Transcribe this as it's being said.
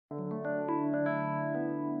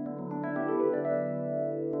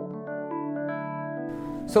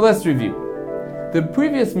So let's review. The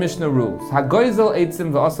previous Mishnah rules, Hagoizel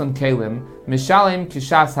eitzim v'oson kelim, mishalem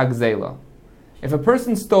kishas hagzela. If a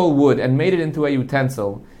person stole wood and made it into a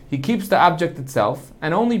utensil, he keeps the object itself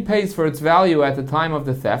and only pays for its value at the time of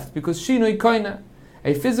the theft because shinui koina.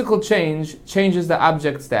 A physical change changes the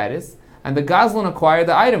object status, and the Gazlan acquired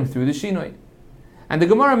the item through the shinui. And the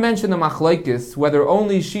Gemara mentioned the machlokes whether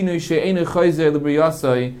only shinui she'enu choizer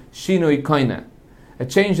l'briyasoi shinui koina, a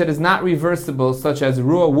change that is not reversible, such as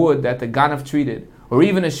raw wood that the ganav treated, or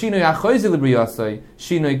even a shinui hachoizer l'briyasoi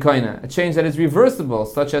shinui koina, a change that is reversible,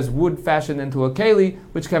 such as wood fashioned into a keli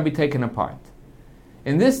which can be taken apart.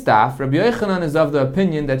 In this daf, Rabbi Yochanan is of the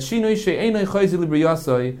opinion that shinui she'enu choizer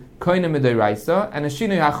l'briyasoi koina midoraisa, and a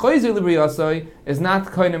shinui hachoizer l'briyasoi is not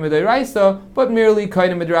koina midoraisa, but merely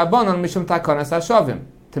koina midrabanan mishum takanas hashavim,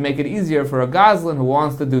 to make it easier for a gazlan who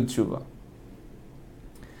wants to do tshuva.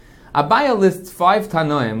 Abaya lists 5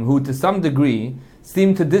 Tanoim who, to some degree,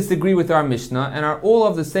 seem to disagree with our Mishnah and are all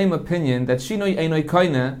of the same opinion that shinui einoi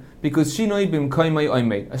koina because shinui bim koimai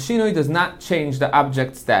oimed. A shinui does not change the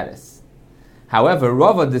object status. However,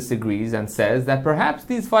 Rava disagrees and says that perhaps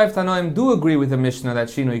these 5 Tanoim do agree with the Mishnah that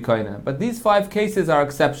shinui koina, but these 5 cases are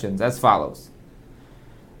exceptions, as follows.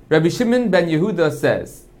 Rabbi Shimon ben Yehuda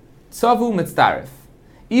says, Tzavu mitztarif.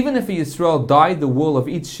 Even if a Yisrael dyed the wool of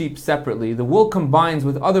each sheep separately, the wool combines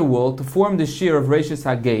with other wool to form the shear of Reishis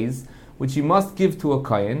Hagez, which he must give to a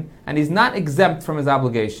kohen, and he's not exempt from his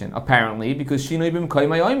obligation, apparently, because shinui bim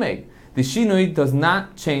koimai oimei. The shinui does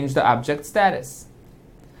not change the object status.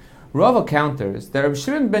 Rava counters that Rabbi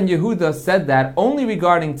Shimon ben Yehuda said that only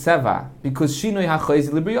regarding tseva, because shinui hachoiz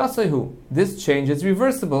libriyasehu. This change is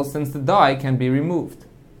reversible since the dye can be removed.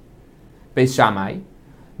 Beis Shammai,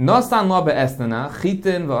 Nosan lo be'esnana,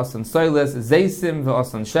 chitin v'osan soiles, zeisim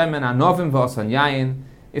v'osan shemen, anovim v'osan yayin.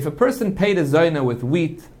 If a person paid a zoyna with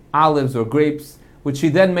wheat, olives, or grapes, which he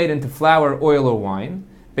then made into flour, oil, or wine,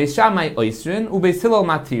 Beis Shammai oisrin, u'Beis Hillel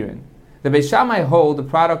matirin. The Beis Shammai hold the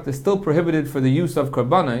product is still prohibited for the use of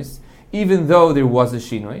korbanos, even though there was a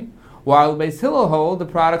shinoi, while Beis Hillel hold the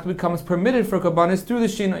product becomes permitted for korbanos through the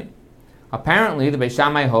shinoi. Apparently, the Beis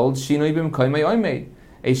Shammai holds shinoi bim koimei oimed.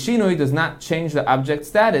 A shinoi does not change the object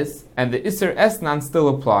status, and the Isser Esnan still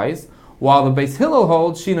applies, while the Beis Hillel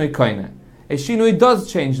holds shinoi koine. A shinoi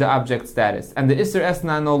does change the object status, and the Isser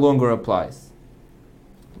Esnan no longer applies.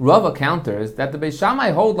 Rava counters that the Beis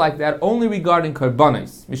Shammai hold like that only regarding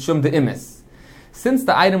korbanos, mishum de'imis. Since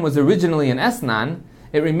the item was originally an Esnan,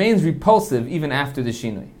 it remains repulsive even after the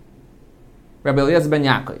shinoi. Rabbi Eliezer ben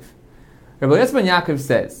Yaakov. Rabbi Eliezer ben Yaakov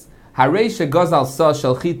says, Harei shegozal sa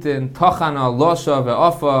shel chitin, tochana, losha,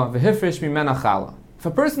 ve'ofa, ve'hifrish mimena chala. If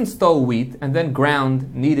a person stole wheat and then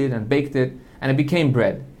ground, kneaded, and baked it, and it became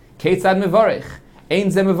bread, keitzad mevarich, ein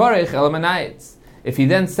ze mevarich el menayetz. If he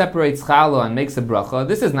then separates challah and makes a bracha,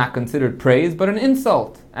 this is not considered praise, but an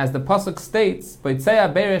insult, as the pasuk states,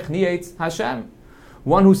 Boitzeya berich nietz Hashem.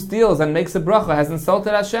 One who steals and makes a bracha has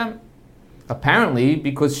insulted Hashem. Apparently,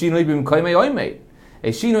 because shinui bim koimei oimei. A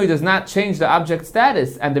shinui does not change the object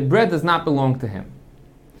status, and the bread does not belong to him.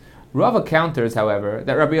 Rava counters, however,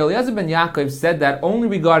 that Rabbi Eliezer ben Yaakov said that only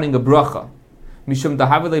regarding a bracha, mishum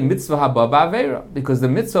dahavile mitzvah haba ba'aveira, because the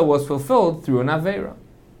mitzvah was fulfilled through an aveira.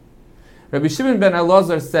 Rabbi Shimon ben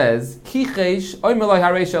Elazar says, Ki cheish oimeloi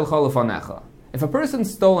harei shel cholofanecha. If a person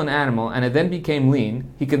stole an animal and it then became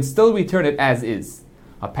lean, he can still return it as is.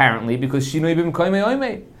 Apparently, because shinui bim koimei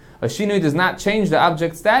oimei. A shinui does not change the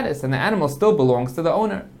object status, and the animal still belongs to the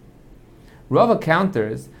owner. Rava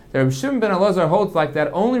counters that Rabbi Shimon ben Elazar holds like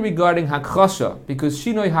that only regarding hakchasha, because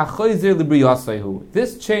shinui hachoizer libriyasehu.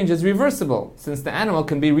 This change is reversible, since the animal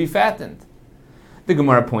can be refattened. The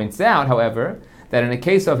Gemara points out, however, that in a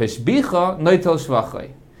case of hishbicha, noitel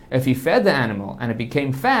shvachai. If he fed the animal and it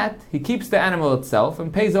became fat, he keeps the animal itself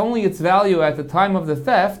and pays only its value at the time of the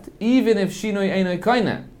theft, even if shinoi einoi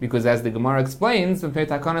koine, because as the Gemara explains, the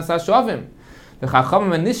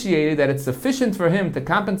Chachamim initiated that it's sufficient for him to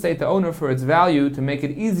compensate the owner for its value to make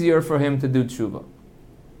it easier for him to do tshuva.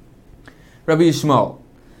 Rabbi Yishmael,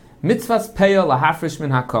 mitzvahs peah lahafrish min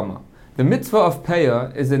hakama. The mitzvah of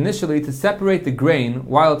peah is initially to separate the grain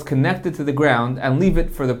while it's connected to the ground and leave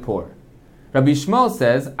it for the poor. Rabbi Yishmael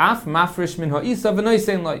says, Af mafrish min ha'isa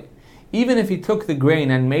v'noisein loy. Even if he took the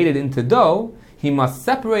grain and made it into dough, he must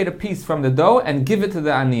separate a piece from the dough and give it to the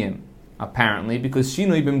aniyim. Apparently, because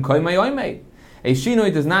shinui bim koimei oimei. A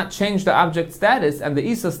shinui does not change the object status, and the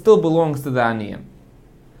isa still belongs to the aniyim.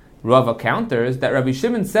 Rava counters that Rabbi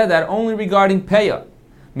Shimon said that only regarding peah,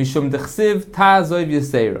 mishum dechsiv ta'azoiv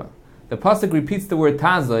yaseira. The pasuk repeats the word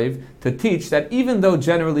ta'azoiv to teach that even though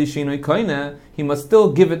generally shinui koine, he must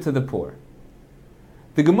still give it to the poor.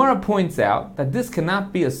 The Gemara points out that this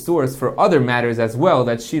cannot be a source for other matters as well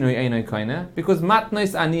that shinoi einoi koine, because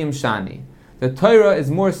matnois aniyim shani. The Torah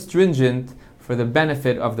is more stringent for the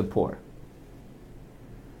benefit of the poor.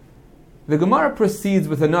 The Gemara proceeds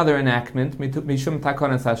with another enactment, mishum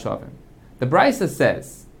takonas hashavim. The Brisa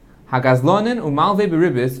says, Hagazlonin umalve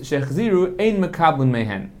beribis shechziru ein mekablun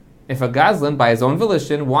mehen. If a gazlan, by his own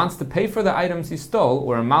volition, wants to pay for the items he stole,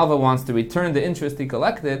 or a malva wants to return the interest he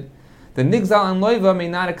collected, the nigzal and loiva may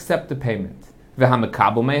not accept the payment.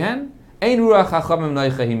 V'hamekabel mehen ein ruach chachamim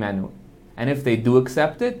noicha himenu. And if they do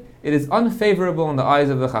accept it, it is unfavorable in the eyes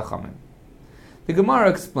of the chachamim. The Gemara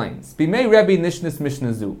explains, Bimei Rebbe nishnis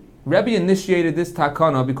mishnazu. Rebbe initiated this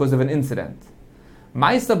takana because of an incident.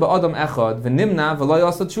 Ma'isa ba'adam echad v'nimna v'lo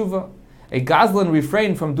yasa tshuva. A gazlan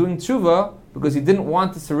refrained from doing tshuva because he didn't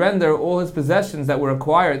want to surrender all his possessions that were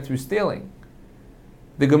acquired through stealing.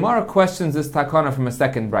 The Gemara questions this takana from a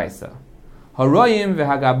second brisa. Haroyim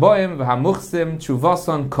v'hagaboyim v'hamuchsim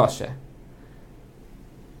tshuvason koshe.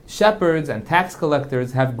 Shepherds and tax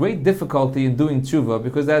collectors have great difficulty in doing tshuva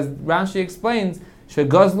because, as Rashi explains,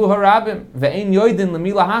 shegazlu harabim ve'ein yoidin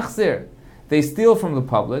lemila hachzir. They steal from the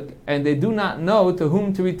public and they do not know to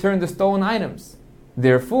whom to return the stolen items.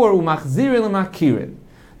 Therefore, umachzir lemakirin.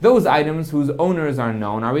 Those items whose owners are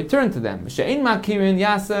known are returned to them. She'ein makirin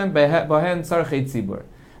yasem bohen sarchei tzibur.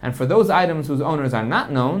 And for those items whose owners are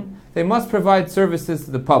not known, they must provide services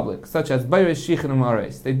to the public, such as bayres shichin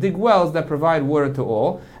u'mares. They dig wells that provide water to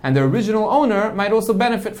all, and their original owner might also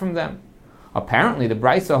benefit from them. Apparently, the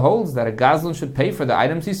Brisa holds that a gazlan should pay for the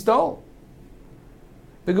items he stole.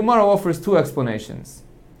 The Gemara offers two explanations.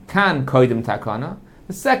 Kan koidim takana.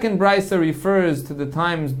 The second Brisa refers to the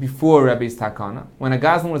times before Rebbe's takana, when a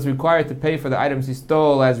gazlan was required to pay for the items he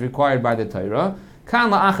stole as required by the Torah.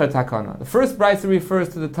 Kan la'achar takana. The first Brisa refers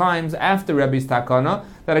to the times after Rebbe's takana,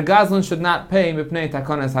 that a gazlan should not pay mipnei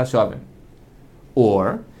takanas hashavim.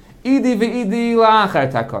 Or, idi ve'idi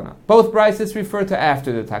la'achar takana. Both Brises refer to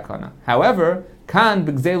after the takana. However, kan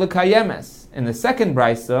b'gzei l'kayemes. In the second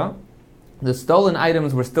Brisa, the stolen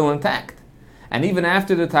items were still intact. And even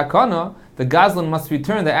after the takana, the gazlan must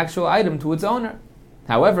return the actual item to its owner.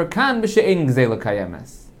 However, kan b'she'ein gzei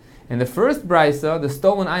l'kayemes. In the first brisa, the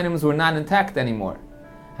stolen items were not intact anymore,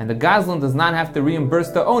 and the gazlan does not have to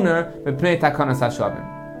reimburse the owner mipnei takanas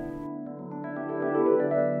hashavim.